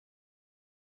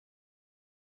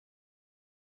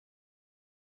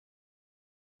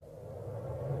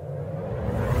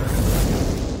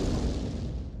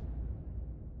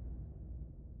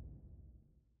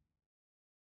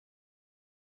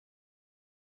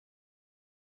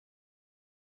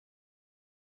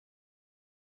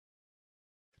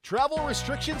Travel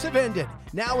restrictions have ended.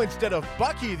 Now instead of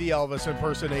Bucky the Elvis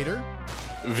impersonator,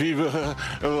 Viva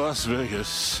Las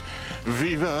Vegas.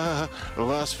 Viva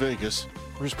Las Vegas.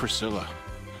 Where's Priscilla?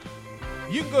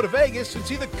 you can go to Vegas and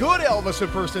see the good Elvis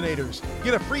impersonators.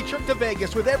 Get a free trip to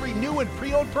Vegas with every new and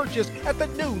pre-owned purchase at the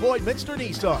new Lloydminster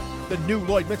Nissan. The new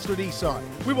Lloydminster Nissan.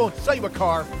 We won't sell you a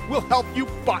car, we'll help you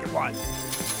buy one.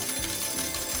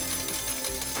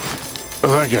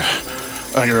 Thank you.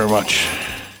 Thank you very much.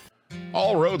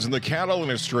 All roads in the cattle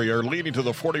industry are leading to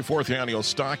the 44th annual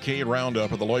Stockade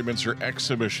Roundup of the Lloydminster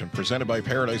Exhibition, presented by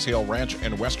Paradise Hill Ranch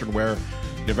and Western Wear,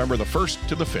 November the 1st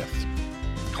to the 5th.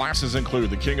 Classes include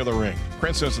the King of the Ring,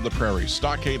 Princess of the Prairies,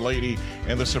 Stockade Lady,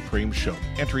 and the Supreme Show.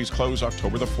 Entries close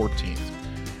October the 14th.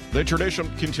 The tradition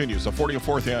continues, the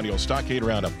 44th annual Stockade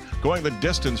Roundup, going the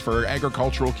distance for our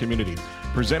agricultural community.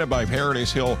 Presented by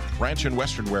Paradise Hill Ranch and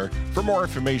Western Wear. For more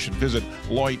information, visit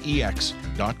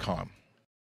LloydEX.com.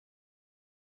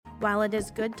 While it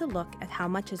is good to look at how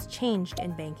much has changed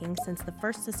in banking since the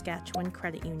first Saskatchewan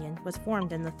Credit Union was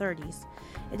formed in the 30s,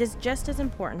 it is just as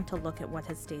important to look at what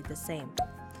has stayed the same.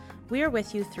 We are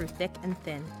with you through thick and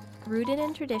thin. Rooted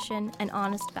in tradition and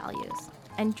honest values,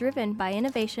 and driven by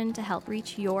innovation to help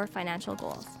reach your financial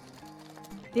goals.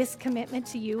 This commitment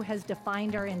to you has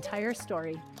defined our entire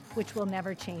story, which will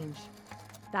never change.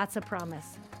 That's a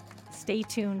promise. Stay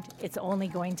tuned, it's only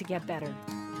going to get better.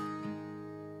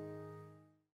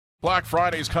 Black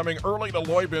Friday is coming early to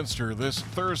Lloydminster this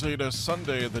Thursday to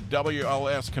Sunday at the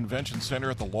WLS Convention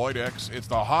Center at the Lloyd X. It's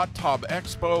the Hot Tub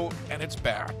Expo, and it's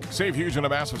back. Save huge on a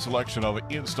massive selection of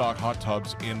in-stock hot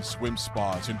tubs in swim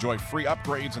spas. Enjoy free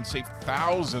upgrades and save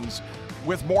thousands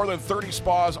with more than 30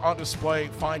 spas on display.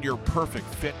 Find your perfect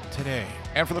fit today.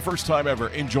 And for the first time ever,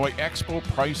 enjoy Expo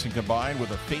pricing combined with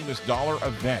a famous dollar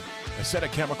event. A set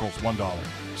of chemicals, $1.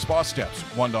 Spa steps,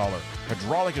 $1.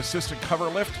 Hydraulic assisted cover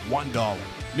lift, $1.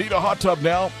 Need a hot tub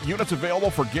now? Units available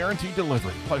for guaranteed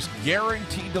delivery, plus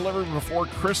guaranteed delivery before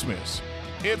Christmas.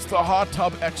 It's the Hot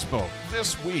Tub Expo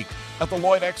this week at the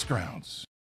Lloyd X grounds.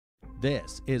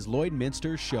 This is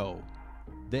Lloydminster Show.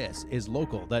 This is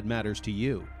local that matters to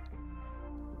you.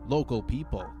 Local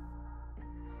people.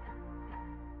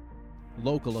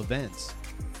 Local events.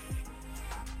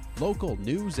 Local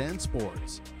news and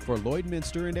sports. For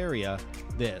Lloydminster and area,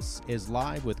 this is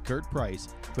Live with Kurt Price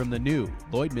from the new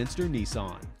Lloydminster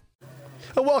Nissan.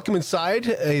 Welcome inside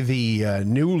the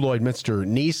new Lloydminster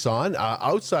Nissan.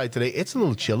 Outside today, it's a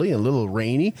little chilly and a little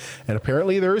rainy, and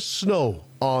apparently there is snow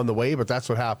on the way, but that's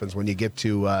what happens when you get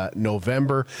to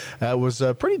November. It was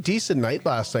a pretty decent night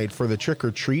last night for the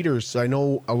trick-or-treaters. I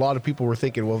know a lot of people were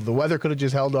thinking, well, the weather could have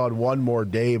just held on one more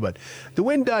day, but the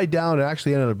wind died down. It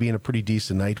actually ended up being a pretty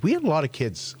decent night. We had a lot of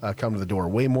kids come to the door,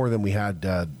 way more than we had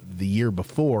the year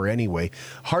before anyway.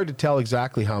 Hard to tell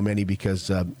exactly how many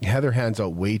because Heather hands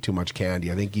out way too much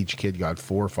candy. I think each kid got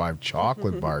 4 or 5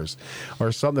 chocolate bars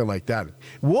or something like that.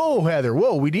 Whoa, Heather,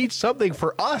 whoa, we need something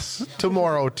for us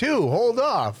tomorrow too. Hold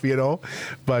off, you know.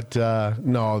 But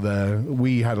no,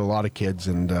 we had a lot of kids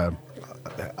and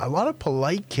a lot of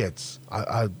polite kids.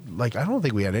 I don't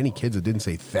think we had any kids that didn't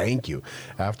say thank you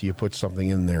after you put something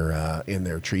in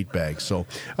their treat bag. So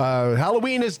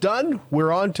Halloween is done.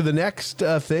 We're on to the next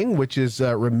thing, which is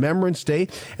Remembrance Day.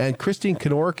 And Christine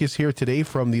Knork is here today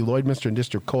from the Lloydminster and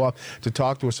District Co-op to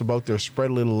talk to us about their Spread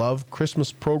a Little Love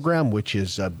Christmas program, which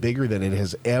is bigger than it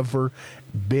has ever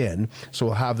been. So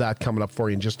we'll have that coming up for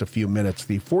you in just a few minutes.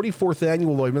 The 44th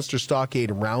annual Lloydminster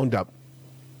Stockade Roundup,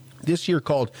 this year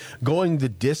called Going the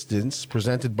Distance,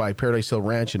 presented by Paradise Hill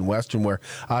Ranch in Western Wear,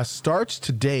 starts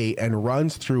today and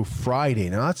runs through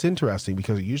Friday. Now, that's interesting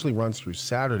because it usually runs through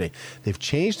Saturday. They've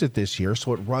changed it this year,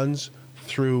 so it runs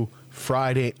through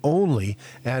Friday only.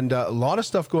 And a lot of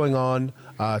stuff going on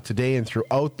today and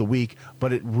throughout the week,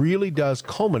 but it really does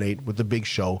culminate with the big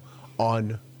show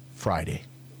on Friday.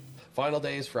 Final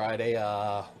day is Friday.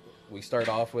 We start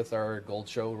off with our gold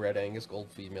show, Red Angus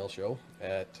Gold Female Show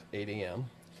at 8 a.m.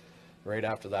 Right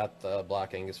after that, the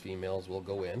Black Angus females will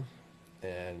go in,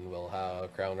 and we'll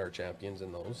crown our champions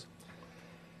in those.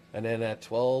 And then at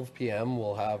 12 p.m.,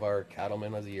 we'll have our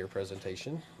Cattlemen of the Year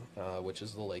presentation, which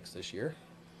is the Lakes this year.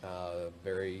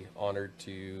 Very honored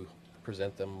to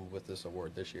present them with this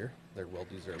award this year. They're well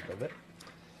deserved of it.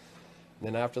 And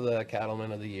then after the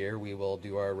Cattlemen of the Year, we will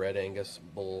do our Red Angus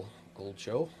Bull Gold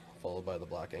Show, followed by the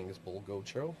Black Angus Bull Gold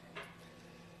Show.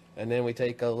 And then we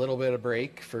take a little bit of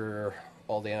break for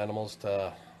all the animals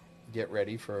to get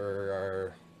ready for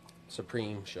our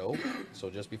Supreme Show. So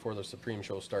just before the Supreme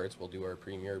Show starts, we'll do our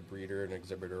Premier Breeder and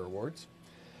Exhibitor Awards.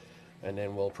 And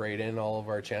then we'll parade in all of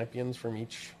our champions from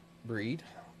each breed.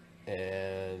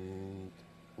 And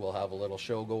we'll have a little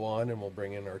show go on, and we'll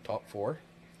bring in our top 4.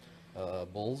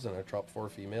 bulls and our top 4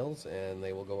 females, and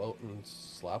they will go out and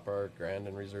slap our grand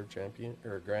and reserve champion,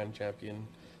 or grand champion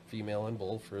female and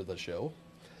bull for the show.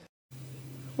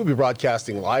 We'll be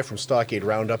broadcasting live from Stockade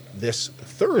Roundup this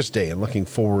Thursday and looking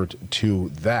forward to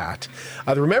that.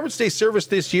 The Remembrance Day service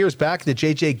this year is back at the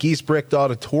J.J. Giesbrecht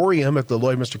Auditorium at the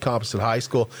Lloydminster Composite High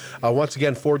School. Once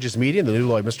again, Forges Media and the new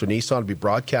Lloydminster Nissan will be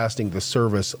broadcasting the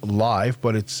service live,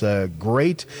 but it's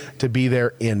great to be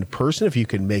there in person if you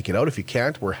can make it out. If you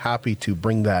can't, we're happy to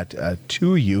bring that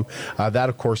to you. That,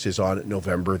 of course, is on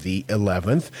November the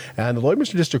 11th. And the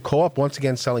Lloydminster District Co-op once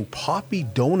again selling Poppy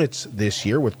Donuts this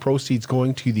year, with proceeds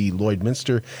going to the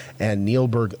Lloydminster and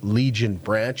Neilburg Legion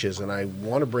branches. And I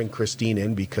want to bring Christine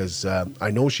in because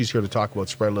I know she's here to talk about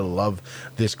Spread a Little Love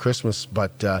this Christmas,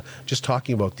 but just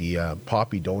talking about the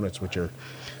Poppy Donuts, which are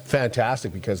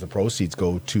fantastic because the proceeds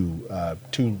go to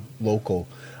 2 local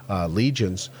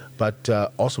legions, but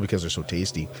also because they're so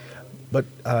tasty. But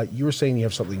you were saying you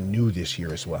have something new this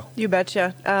year as well. You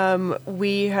betcha.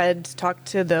 We had talked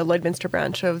to the Lloydminster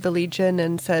branch of the Legion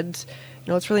and said,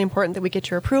 it's really important that we get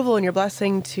your approval and your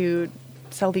blessing to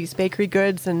sell these bakery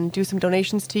goods and do some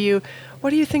donations to you. What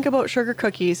do you think about sugar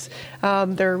cookies?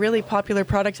 They're a really popular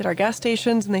product at our gas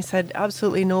stations, and they said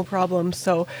absolutely no problem.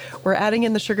 So we're adding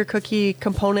in the sugar cookie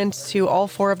component to all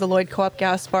 4 of the Lloyd Co-op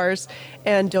gas bars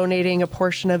and donating a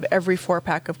portion of every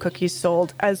 4-pack of cookies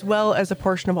sold, as well as a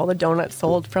portion of all the donuts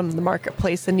sold from the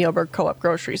marketplace in Neilburg Co-op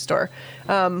grocery store.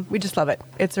 We just love it.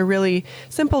 It's a really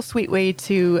simple, sweet way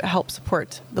to help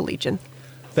support the Legion.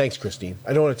 Thanks, Christine.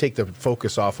 I don't want to take the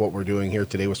focus off what we're doing here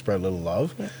today with Spread a Little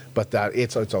Love, but that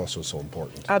it's also so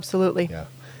important. Absolutely. Yeah.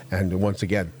 And once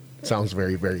again, it sounds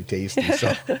very, very tasty.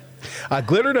 So,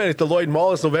 Glitter Night at the Lloyd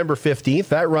Mall is November 15th.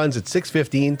 That runs at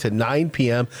 6:15 to 9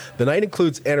 p.m. The night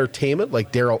includes entertainment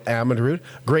like Daryl Amadrud,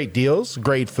 great deals,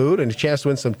 great food, and a chance to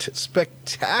win some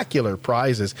spectacular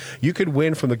prizes. You could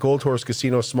win from the Gold Horse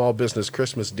Casino Small Business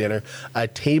Christmas Dinner a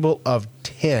table of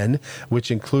 10,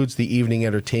 which includes the evening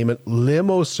entertainment,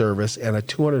 limo service, and a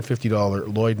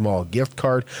 $250 Lloyd Mall gift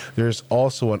card. There's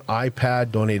also an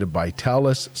iPad donated by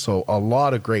TELUS, so a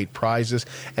lot of great prizes.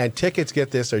 And tickets, get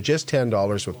this, are just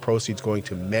 $10 with proceeds going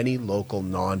to many local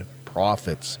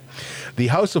non-profits. The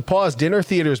House of Paws Dinner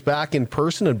Theater is back in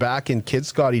person and back in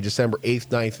Kidscotty December 8th,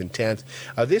 9th, and 10th.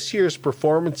 This year's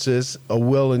performances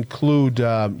will include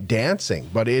dancing,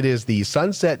 but it is the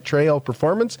Sunset Trail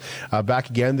performance. Back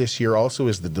again this year also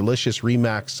is the delicious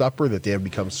Remax Supper that they have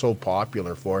become so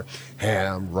popular for.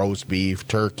 Ham, roast beef,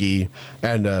 turkey,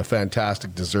 and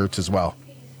fantastic desserts as well.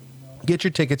 Get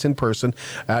your tickets in person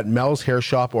at Mel's Hair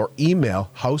Shop or email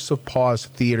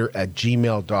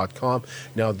houseofpawstheater@gmail.com.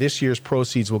 Now, this year's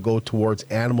proceeds will go towards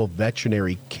animal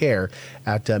veterinary care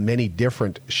at many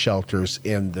different shelters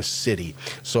in the city.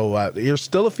 So there's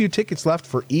still a few tickets left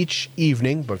for each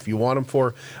evening, but if you want them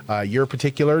for your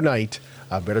particular night,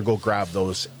 better go grab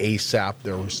those ASAP.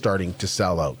 They're starting to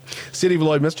sell out. City of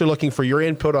Lloydminster looking for your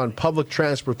input on public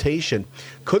transportation.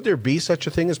 Could there be such a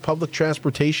thing as public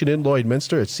transportation in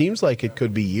Lloydminster? It seems like it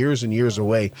could be years and years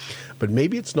away, but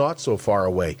maybe it's not so far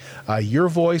away.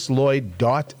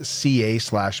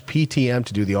 yourvoiceloyd.ca/PTM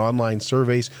to do the online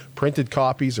surveys. Printed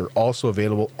copies are also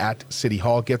available at City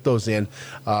Hall. Get those in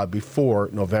before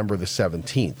November the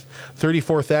 17th.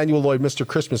 34th Annual Lloydminster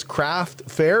Christmas Craft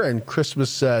Fair and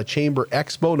Christmas Chamber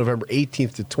Expo, November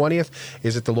 18th to 20th,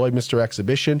 is at the Lloydminster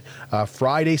Exhibition.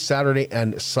 Friday, Saturday,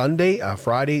 and Sunday.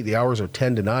 Friday, the hours are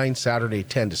 10 to 9, Saturday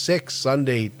 10 to 6,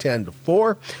 Sunday 10 to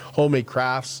 4. Homemade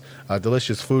crafts,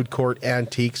 delicious food court,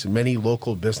 antiques, and many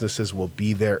local businesses will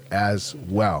be there as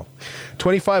well.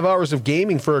 25 hours of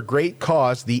gaming for a great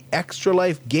cause. The Extra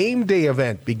Life Game Day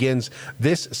event begins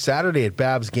this Saturday at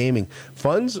Babs Gaming.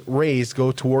 Funds raised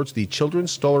go towards the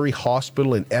Children's Stollery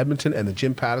Hospital in Edmonton and the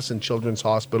Jim Pattison Children's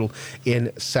Hospital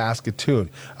in Saskatoon.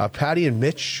 Patty and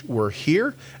Mitch were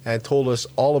here and told us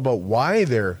all about why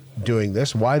they're doing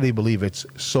this, why they believe it's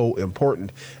so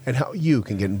important, and how you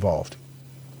can get involved.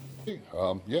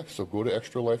 So go to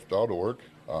extralife.org.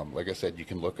 Like I said, you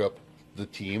can look up the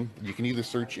team. You can either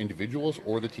search individuals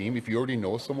or the team. If you already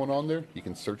know someone on there, you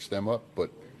can search them up, but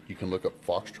you can look up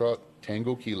Foxtrot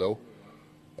Tango Kilo.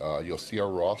 You'll see our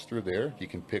roster there. You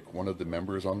can pick one of the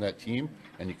members on that team,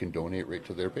 and you can donate right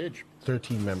to their page.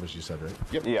 13 members, you said, right?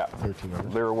 Yep. Yeah. 13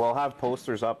 members. We'll have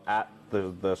posters up at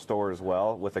the store as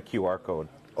well with a QR code.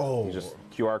 Oh. You just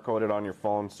QR code it on your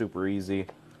phone, super easy.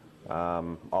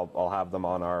 I'll have them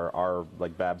on our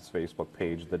like Babs Facebook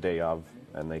page the day of,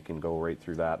 and they can go right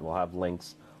through that. And we'll have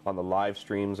links on the live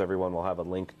streams. Everyone will have a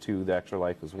link to the Extra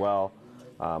Life as well.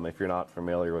 If you're not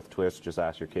familiar with Twist, just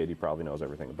ask your kid. He probably knows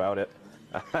everything about it.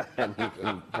 And he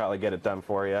can probably get it done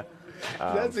for you.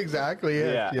 That's exactly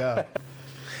it. Yeah.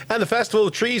 And the Festival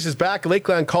of Trees is back at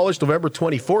Lakeland College November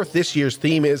 24th. This year's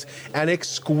theme is An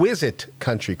Exquisite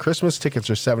Country Christmas.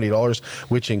 Tickets are $70,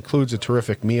 which includes a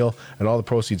terrific meal, and all the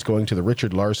proceeds going to the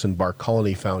Richard Larson Bar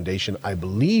Colony Foundation. I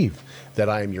believe that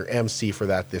I am your MC for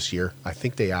that this year. I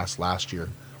think they asked last year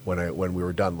when we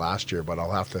were done last year, but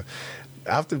I'll have to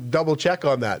double check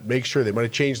on that. Make sure they might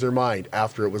have changed their mind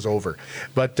after it was over.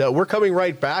 But we're coming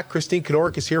right back. Christine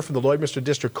Knorek is here from the Lloydminster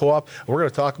District Co-op. We're going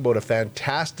to talk about a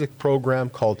fantastic program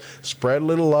called Spread a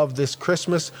Little Love This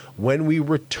Christmas when we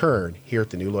return here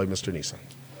at the new Lloydminster Nissan.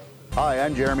 Hi,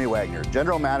 I'm Jeremy Wagner,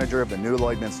 General Manager of the new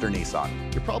Lloydminster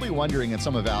Nissan. You're probably wondering, and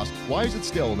some have asked, why is it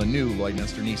still the new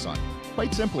Lloydminster Nissan?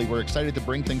 Quite simply, we're excited to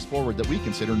bring things forward that we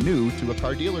consider new to a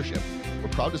car dealership. We're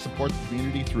proud to support the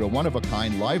community through a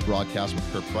one-of-a-kind live broadcast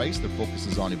with Kurt Price that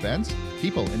focuses on events,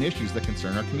 people, and issues that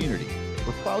concern our community.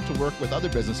 We're proud to work with other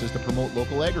businesses to promote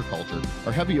local agriculture,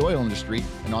 our heavy oil industry,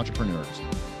 and entrepreneurs.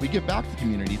 We give back to the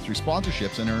community through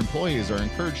sponsorships, and our employees are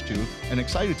encouraged to and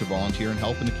excited to volunteer and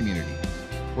help in the community.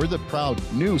 We're the proud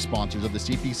new sponsors of the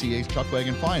CPCA's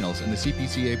Chuckwagon Finals and the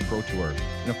CPCA Pro Tour.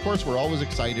 And of course, we're always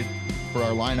excited for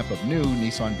our lineup of new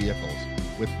Nissan vehicles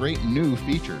with great new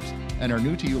features, and our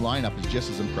new to you lineup is just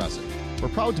as impressive. We're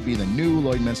proud to be the new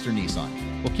Lloydminster Nissan.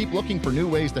 We'll keep looking for new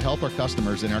ways to help our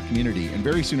customers in our community and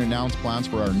very soon announce plans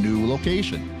for our new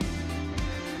location.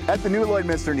 At the new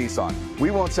Lloydminster Nissan,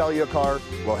 we won't sell you a car,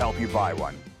 we'll help you buy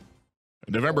one.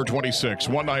 November 26,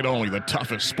 one night only, the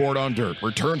toughest sport on dirt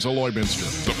returns to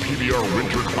Lloydminster. The PBR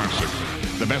Winter Classic.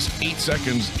 The best 8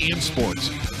 seconds in sports.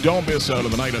 Don't miss out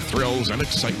on the night of thrills and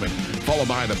excitement, followed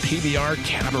by the PBR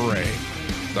Cabaret.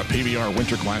 The PBR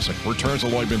Winter Classic returns to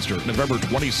Lloydminster November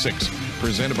 26,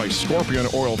 presented by Scorpion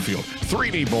Oilfield,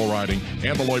 3D bull riding,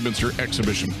 and the Lloydminster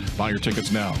Exhibition. Buy your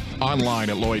tickets now, online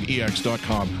at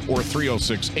LloydEX.com or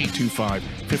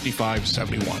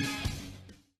 306-825-5571.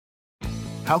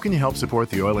 How can you help support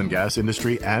the oil and gas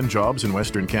industry and jobs in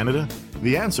Western Canada?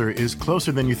 The answer is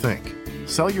closer than you think.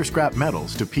 Sell your scrap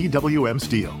metals to PWM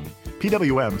Steel.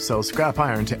 PWM sells scrap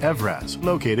iron to Evraz,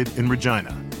 located in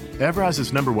Regina.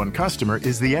 Evraz's #1 customer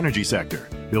is the energy sector,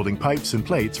 building pipes and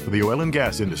plates for the oil and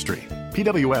gas industry.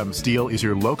 PWM Steel is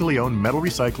your locally owned metal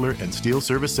recycler and steel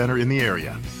service center in the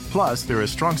area. Plus, they're a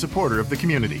strong supporter of the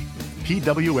community.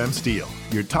 PWM Steel,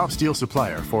 your top steel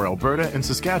supplier for Alberta and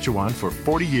Saskatchewan for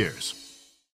 40 years.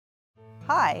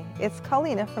 Hi, it's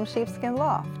Colina from Sheepskin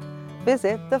Loft.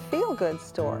 Visit the Feel Good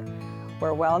store,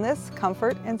 where wellness,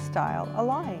 comfort, and style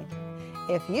align.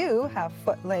 If you have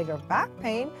foot, leg, or back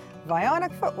pain,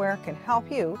 Vionic Footwear can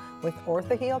help you with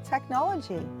OrthoHeal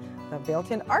technology. The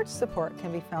built-in arch support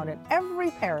can be found in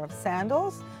every pair of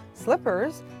sandals,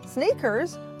 slippers,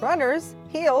 sneakers, runners,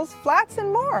 heels, flats,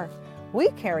 and more.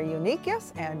 We carry unique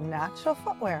gifts and natural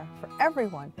footwear for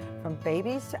everyone, from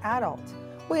babies to adults.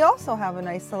 We also have a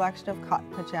nice selection of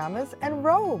cotton pajamas and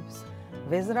robes.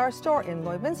 Visit our store in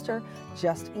Lloydminster,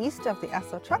 just east of the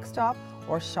Esso truck stop,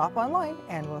 or shop online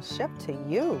and we'll ship to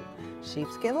you.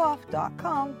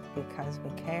 Sheepskinloft.com, because we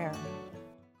care.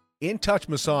 In Touch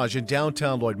Massage in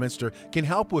downtown Lloydminster can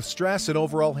help with stress and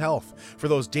overall health. For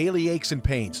those daily aches and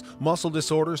pains, muscle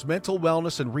disorders, mental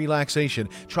wellness, and relaxation,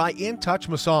 try In Touch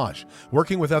Massage.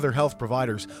 Working with other health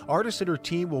providers, Artis and her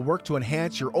team will work to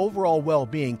enhance your overall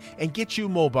well-being and get you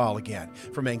mobile again.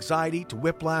 From anxiety to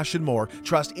whiplash and more,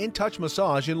 trust In Touch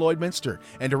Massage in Lloydminster,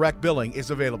 and direct billing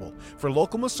is available. For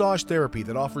local massage therapy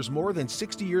that offers more than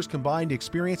 60 years combined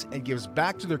experience and gives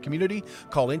back to their community,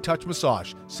 call In Touch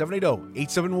Massage,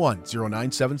 780-871-0977.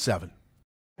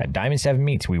 At Diamond 7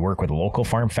 Meats, we work with local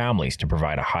farm families to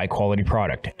provide a high-quality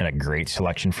product and a great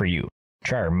selection for you.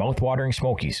 Try our mouth-watering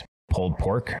smokies, pulled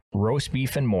pork, roast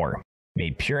beef, and more,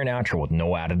 made pure and natural with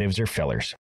no additives or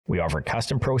fillers. We offer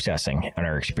custom processing, and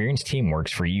our experienced team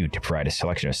works for you to provide a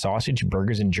selection of sausage,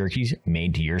 burgers, and jerkies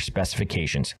made to your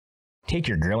specifications. Take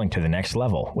your grilling to the next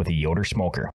level with a Yoder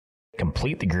smoker.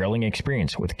 Complete the grilling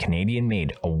experience with a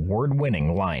Canadian-made,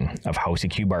 award-winning line of House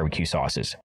of Q barbecue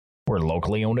sauces. We're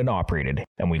locally owned and operated,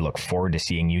 and we look forward to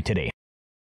seeing you today.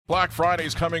 Black Friday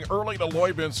is coming early to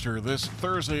Lloydminster this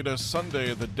Thursday to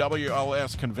Sunday at the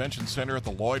WLS Convention Center at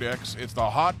the Lloyd X. It's the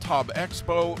Hot Tub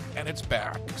Expo, and it's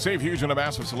back. Save huge on a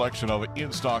massive selection of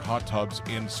in-stock hot tubs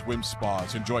in swim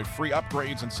spas. Enjoy free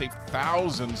upgrades and save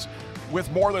thousands With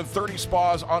more than 30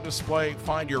 spas on display,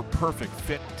 find your perfect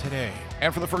fit today.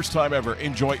 And for the first time ever,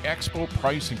 enjoy Expo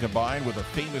pricing combined with a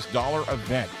famous dollar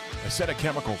event. A set of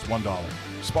chemicals, $1.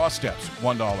 Spa steps,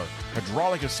 $1.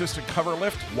 Hydraulic assisted cover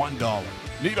lift, $1.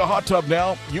 Need a hot tub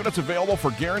now? Units available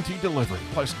for guaranteed delivery,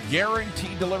 plus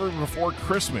guaranteed delivery before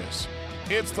Christmas.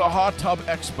 It's the Hot Tub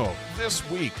Expo this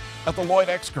week at the Lloyd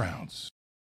X Grounds.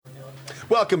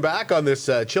 Welcome back on this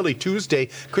chilly Tuesday.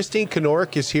 Christine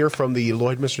Knork is here from the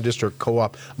Lloydminster District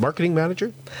Co-op Marketing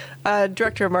Manager?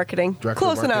 Director of Marketing.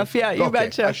 Close enough, yeah, you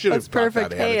betcha. I should have That's perfect.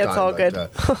 That ahead Hey, of it's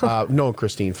time, all good. Known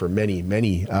Christine for many,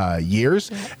 many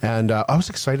years. And I was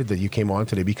excited that you came on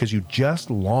today because you just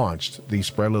launched the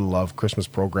Spread a Little Love Christmas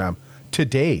program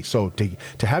today. So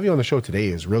to have you on the show today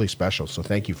is really special. So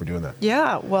thank you for doing that.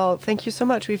 Yeah, well, thank you so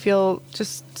much. We feel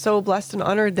just so blessed and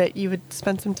honored that you would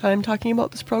spend some time talking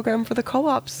about this program for the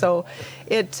co-op. So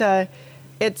it's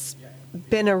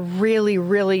been a really,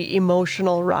 really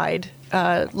emotional ride.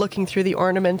 Looking through the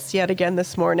ornaments yet again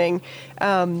this morning.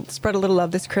 Spread a Little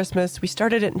Love this Christmas. We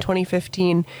started it in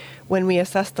 2015 when we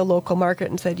assessed the local market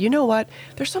and said, you know what?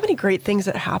 There's so many great things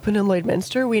that happen in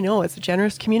Lloydminster. We know it's a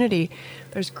generous community.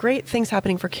 There's great things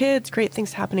happening for kids, great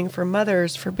things happening for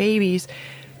mothers, for babies.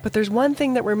 But there's one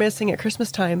thing that we're missing at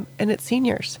Christmas time, and it's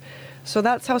seniors. So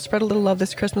that's how Spread a Little Love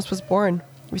this Christmas was born.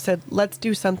 We said, let's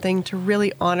do something to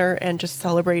really honor and just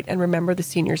celebrate and remember the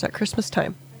seniors at Christmas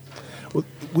time. Well,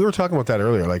 we were talking about that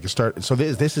earlier. Like so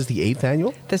this is the 8th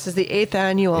annual? This is the 8th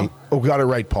annual. Oh, we got it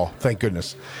right, Paul. Thank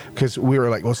goodness. Because we were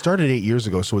like, well, it started 8 years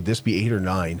ago, so would this be 8 or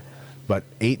 9? But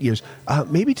 8 years.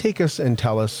 Maybe take us and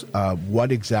tell us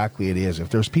what exactly it is.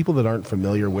 If there's people that aren't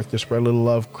familiar with the Spread a Little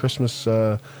Love Christmas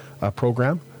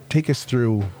program, take us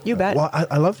through. You bet. Well,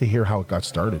 I love to hear how it got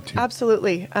started, too.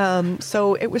 Absolutely.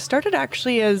 So it was started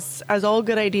actually as all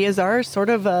good ideas are, sort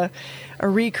of a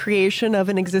recreation of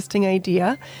an existing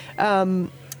idea.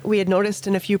 We had noticed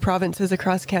in a few provinces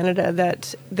across Canada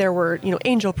that there were,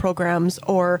 angel programs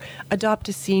or adopt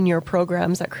a senior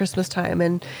programs at Christmas time.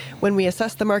 And when we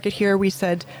assessed the market here, we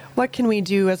said, what can we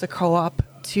do as a co-op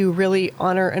to really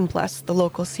honor and bless the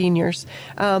local seniors?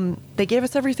 They gave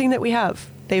us everything that we have.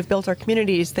 They've built our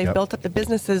communities. They've built up the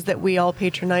businesses that we all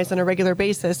patronize on a regular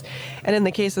basis. And in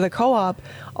the case of the co-op,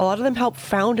 a lot of them helped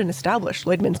found and establish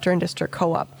Lloydminster and District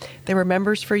Co-op. They were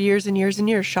members for years and years and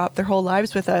years, shopped their whole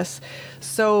lives with us.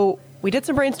 So we did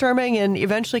some brainstorming and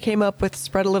eventually came up with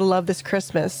Spread a Little Love this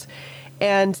Christmas.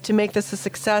 And to make this a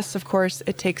success, of course,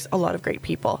 it takes a lot of great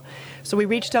people. So we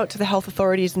reached out to the health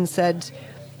authorities and said,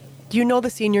 do you know the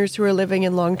seniors who are living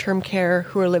in long-term care,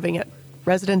 who are living at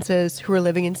residences, who are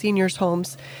living in seniors'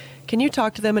 homes? Can you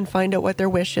talk to them and find out what their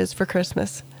wish is for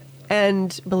Christmas?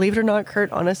 And believe it or not,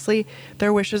 Kurt, honestly,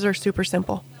 their wishes are super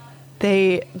simple.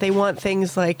 They want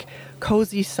things like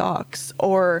cozy socks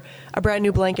or a brand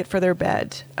new blanket for their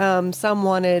bed. Some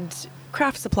wanted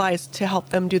craft supplies to help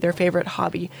them do their favorite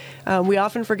hobby. We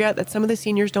often forget that some of the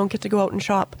seniors don't get to go out and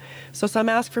shop. So some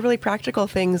ask for really practical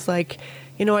things like,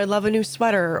 I'd love a new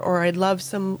sweater, or I'd love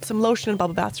some lotion and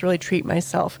bubble baths to really treat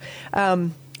myself.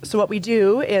 So what we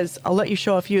do is, I'll let you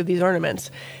show a few of these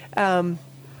ornaments.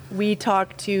 We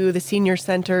talk to the senior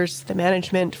centers, the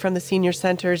management from the senior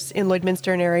centers in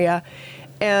Lloydminster and area,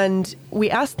 and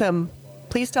we ask them,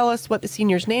 please tell us what the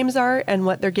seniors' names are and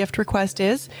what their gift request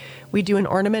is. We do an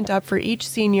ornament up for each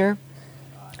senior,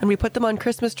 and we put them on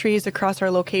Christmas trees across our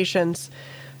locations.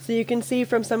 So you can see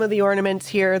from some of the ornaments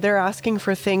here, they're asking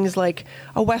for things like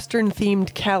a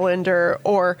Western-themed calendar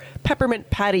or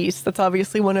peppermint patties. That's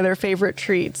obviously one of their favorite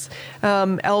treats.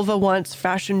 Elva wants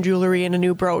fashion jewelry and a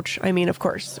new brooch. I mean, of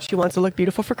course, she wants to look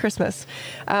beautiful for Christmas.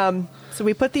 So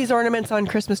we put these ornaments on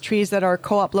Christmas trees at our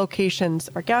co-op locations,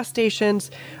 our gas stations,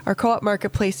 our co-op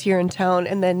marketplace here in town,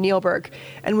 and then Neilburg.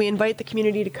 And we invite the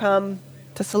community to come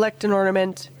to select an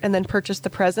ornament and then purchase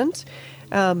the present.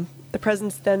 The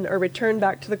presents then are returned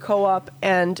back to the co-op,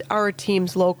 and our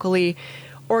teams locally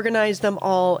organize them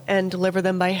all and deliver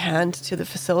them by hand to the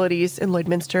facilities in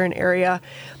Lloydminster and area.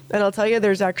 And I'll tell you,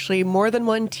 there's actually more than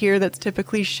one tear that's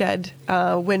typically shed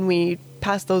when we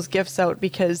pass those gifts out,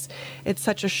 because it's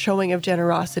such a showing of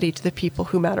generosity to the people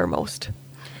who matter most.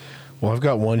 Well, I've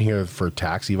got one here for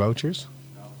taxi vouchers.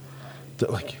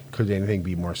 Could anything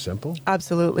be more simple?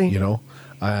 Absolutely.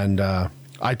 And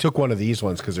I took one of these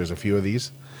ones because there's a few of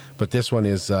these. But this one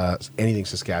is anything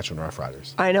Saskatchewan Rough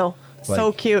Riders. I know.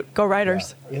 So cute. Go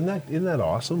Riders. Yeah. Isn't that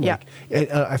awesome? Yeah.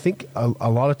 I think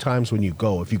a lot of times when you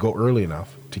go, if you go early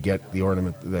enough to get the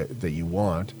ornament that you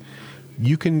want,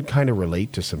 you can kind of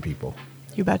relate to some people.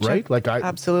 You betcha. Right?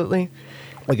 Absolutely.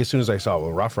 Like as soon as I saw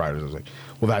Rough Riders, I was like,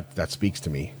 well, that speaks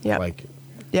to me. Yeah.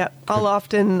 Yeah, I'll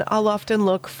often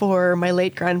look for my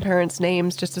late grandparents'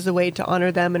 names just as a way to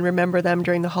honor them and remember them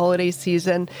during the holiday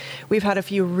season. We've had a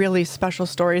few really special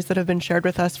stories that have been shared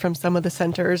with us from some of the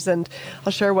centers, and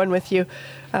I'll share one with you.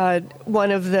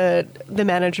 One of the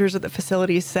managers at the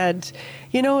facility said,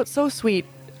 it's so sweet.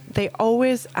 They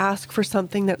always ask for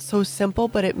something that's so simple,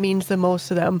 but it means the most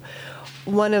to them.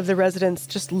 One of the residents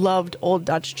just loved Old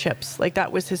Dutch chips. Like,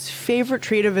 that was his favorite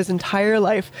treat of his entire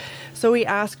life. So he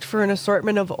asked for an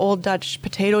assortment of Old Dutch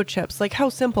potato chips. Like, how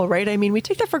simple, right? I mean, we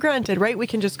take that for granted, right? We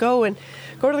can just go to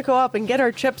the co-op and get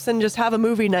our chips and just have a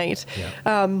movie night.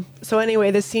 Yeah. So anyway,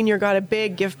 the senior got a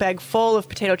big gift bag full of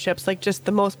potato chips, like just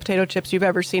the most potato chips you've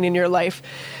ever seen in your life.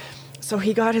 So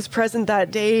he got his present that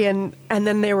day, and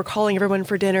then they were calling everyone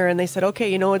for dinner, and they said,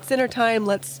 okay, it's dinner time.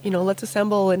 Let's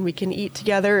assemble and we can eat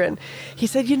together. And he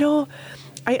said,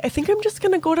 I think I'm just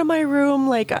going to go to my room.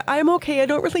 Like, I'm okay. I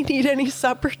don't really need any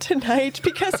supper tonight,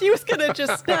 because he was going to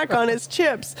just snack on his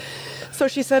chips. So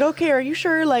she said, okay, are you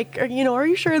sure? Are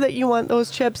you sure that you want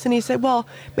those chips? And he said, well,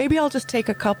 maybe I'll just take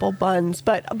a couple buns,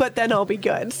 but then I'll be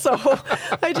good. So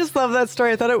I just love that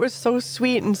story. I thought it was so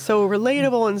sweet and so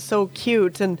relatable and so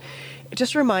cute. And it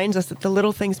just reminds us that the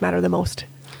little things matter the most.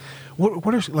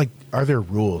 What are there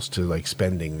rules to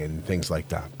spending and things like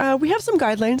that? We have some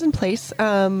guidelines in place.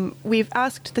 We've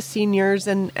asked the seniors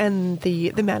and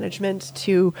the management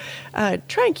to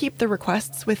try and keep the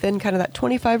requests within kind of that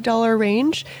 $25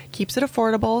 range, keeps it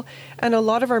affordable. And a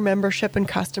lot of our membership and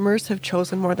customers have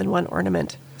chosen more than one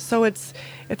ornament. So it's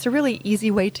a really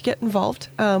easy way to get involved.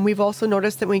 We've also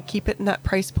noticed that when we keep it in that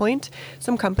price point,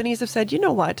 some companies have said, you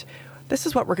know what, this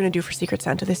is what we're going to do for Secret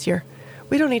Santa this year.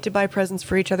 We don't need to buy presents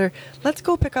for each other. Let's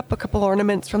go pick up a couple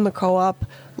ornaments from the co-op.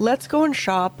 Let's go and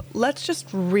shop. Let's just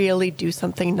really do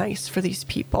something nice for these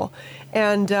people.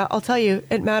 And I'll tell you,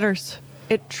 it matters.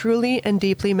 It truly and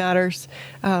deeply matters.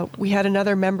 We had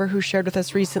another member who shared with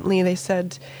us recently. They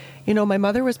said, my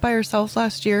mother was by herself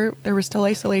last year. There was still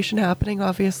isolation happening,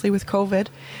 obviously, with COVID.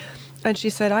 And she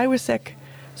said, I was sick,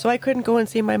 so I couldn't go and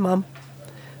see my mom.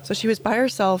 So she was by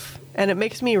herself, and it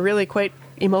makes me really quite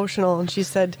emotional. And she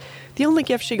said the only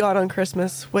gift she got on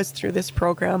Christmas was through this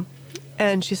program.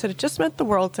 And she said it just meant the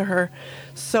world to her.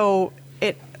 So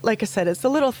like I said, it's the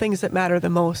little things that matter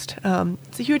the most.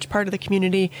 It's a huge part of the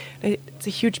community. It's a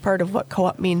huge part of what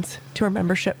co-op means to our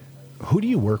membership. Who do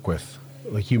you work with?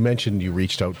 Like you mentioned, you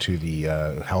reached out to the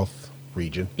health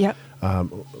region. Yep.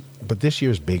 But this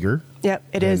year's bigger. Yep,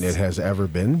 it than is. It has ever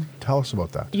been. Tell us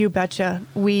about that. You betcha.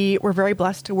 We're very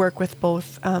blessed to work with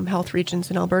both health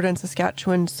regions in Alberta and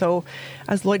Saskatchewan. So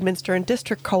as Lloydminster and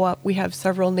District Co-op, we have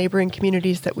several neighboring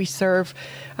communities that we serve.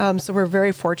 So we're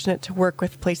very fortunate to work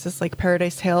with places like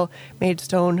Paradise Hill,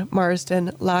 Maidstone,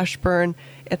 Marsden, Lashburn,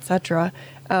 etc.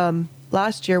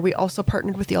 Last year, we also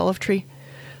partnered with the Olive Tree.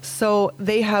 So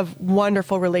they have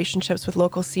wonderful relationships with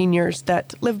local seniors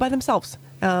that live by themselves.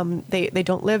 They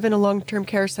don't live in a long-term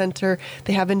care center.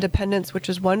 They have independence, which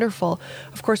is wonderful.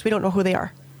 Of course, we don't know who they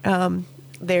are.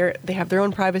 They have their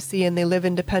own privacy and they live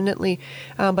independently.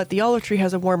 But the Olive Tree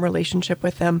has a warm relationship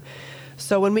with them.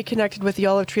 So when we connected with the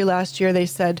Olive Tree last year, they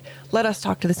said, let us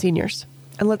talk to the seniors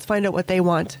and let's find out what they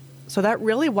want. So that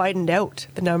really widened out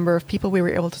the number of people we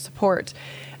were able to support.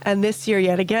 And this year,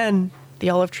 yet again, the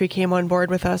Olive Tree came on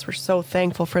board with us. We're so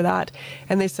thankful for that.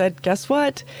 And they said, guess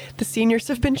what? The seniors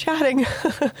have been chatting.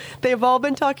 They've all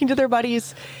been talking to their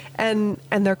buddies and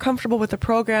they're comfortable with the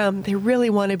program. They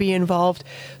really want to be involved.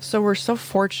 So we're so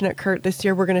fortunate, Kurt. This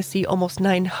year we're going to see almost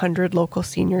 900 local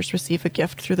seniors receive a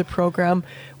gift through the program,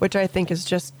 which I think is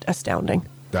just astounding.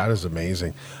 That is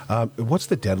amazing. What's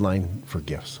the deadline for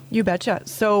gifts? You betcha.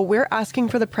 So we're asking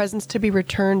for the presents to be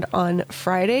returned on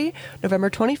Friday, November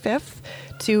 25th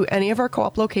to any of our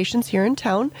co-op locations here in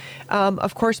town.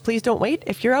 Of course, please don't wait.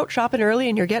 If you're out shopping early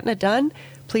and you're getting it done,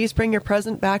 please bring your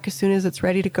present back as soon as it's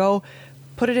ready to go.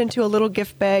 Put it into a little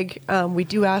gift bag. We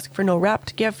do ask for no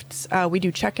wrapped gifts. We do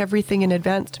check everything in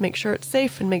advance to make sure it's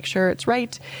safe and make sure it's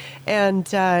right. And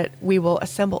we will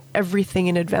assemble everything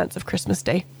in advance of Christmas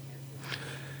Day.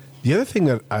 The other thing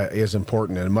that is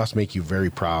important and must make you very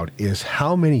proud is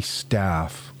how many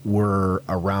staff were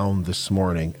around this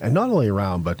morning. And not only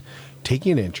around, but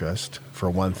taking an interest, for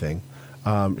one thing,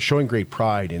 showing great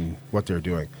pride in what they're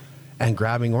doing, and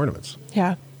grabbing ornaments.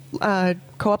 Yeah.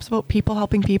 Co-op's about people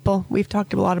helping people. We've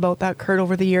talked a lot about that, Kurt,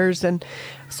 over the years. And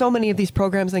so many of these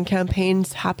programs and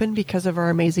campaigns happen because of our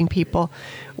amazing people.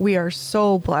 We are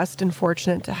so blessed and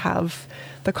fortunate to have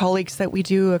the colleagues that we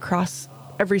do across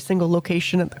every single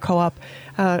location at the co-op.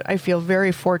 I feel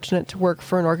very fortunate to work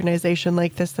for an organization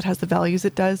like this that has the values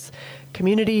it does: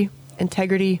 community,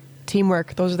 integrity,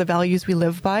 teamwork. Those are the values we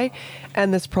live by,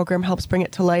 and this program helps bring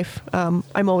it to life.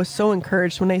 I'm always so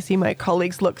encouraged when I see my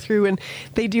colleagues look through and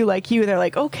they do like you. They're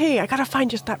like, okay, I got to find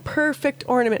just that perfect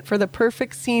ornament for the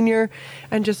perfect senior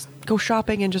and just go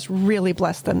shopping and just really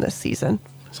bless them this season.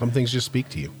 Some things just speak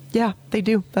to you. Yeah, they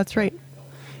do. That's right.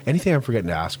 Anything I'm forgetting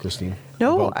to ask, Christine?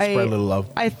 No, about Spread a Little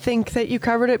Love? I think that you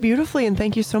covered it beautifully, and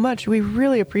thank you so much. We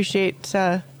really appreciate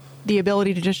the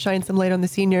ability to just shine some light on the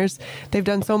seniors. They've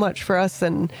done so much for us,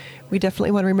 and we definitely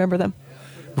want to remember them.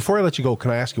 Before I let you go, can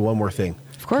I ask you one more thing?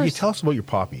 Of course. Can you tell us about your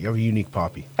poppy? You have a unique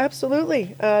poppy.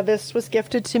 Absolutely. This was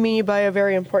gifted to me by a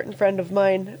very important friend of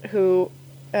mine who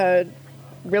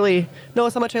really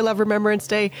knows how much I love Remembrance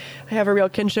Day. I have a real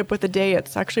kinship with the day.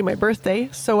 It's actually my birthday,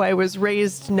 so I was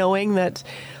raised knowing that,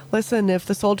 listen, if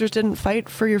the soldiers didn't fight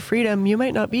for your freedom, you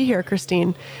might not be here,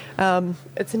 Christine.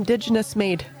 It's Indigenous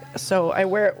made, so I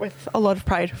wear it with a lot of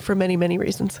pride for many, many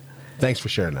reasons. Thanks for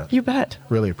sharing that. You bet.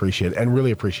 Really appreciate it, and really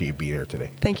appreciate you being here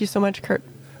today. Thank you so much, Kurt.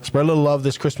 Spread a little love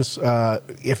this Christmas.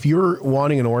 If you're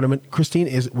wanting an ornament, Christine,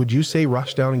 would you say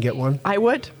rush down and get one? I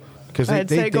would. Because I'd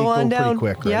say go on down.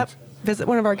 pretty quick, right? Yep. Visit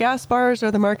one of our gas bars or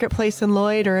the marketplace in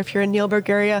Lloyd, or if you're in Neilburg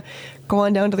area, go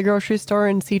on down to the grocery store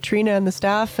and see Trina and the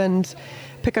staff and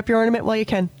pick up your ornament while you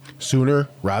can. Sooner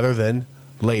rather than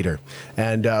later.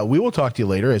 And we will talk to you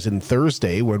later, as in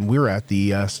Thursday, when we're at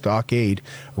the Stockade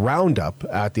Roundup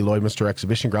at the Lloydminster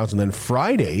Exhibition Grounds. And then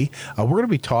Friday, we're going to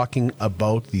be talking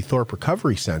about the Thorpe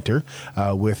Recovery Center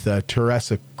with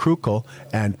Teresa Krukel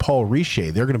and Paul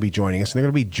Richer. They're going to be joining us, and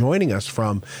they're going to be joining us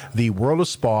from the World of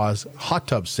Spas hot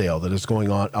tub sale that is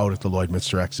going on out at the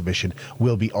Lloydminster Exhibition.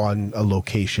 We'll be on a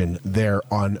location there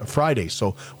on Friday.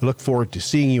 So we look forward to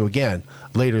seeing you again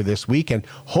later this week, and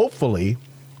hopefully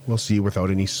we'll see you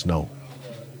without any snow.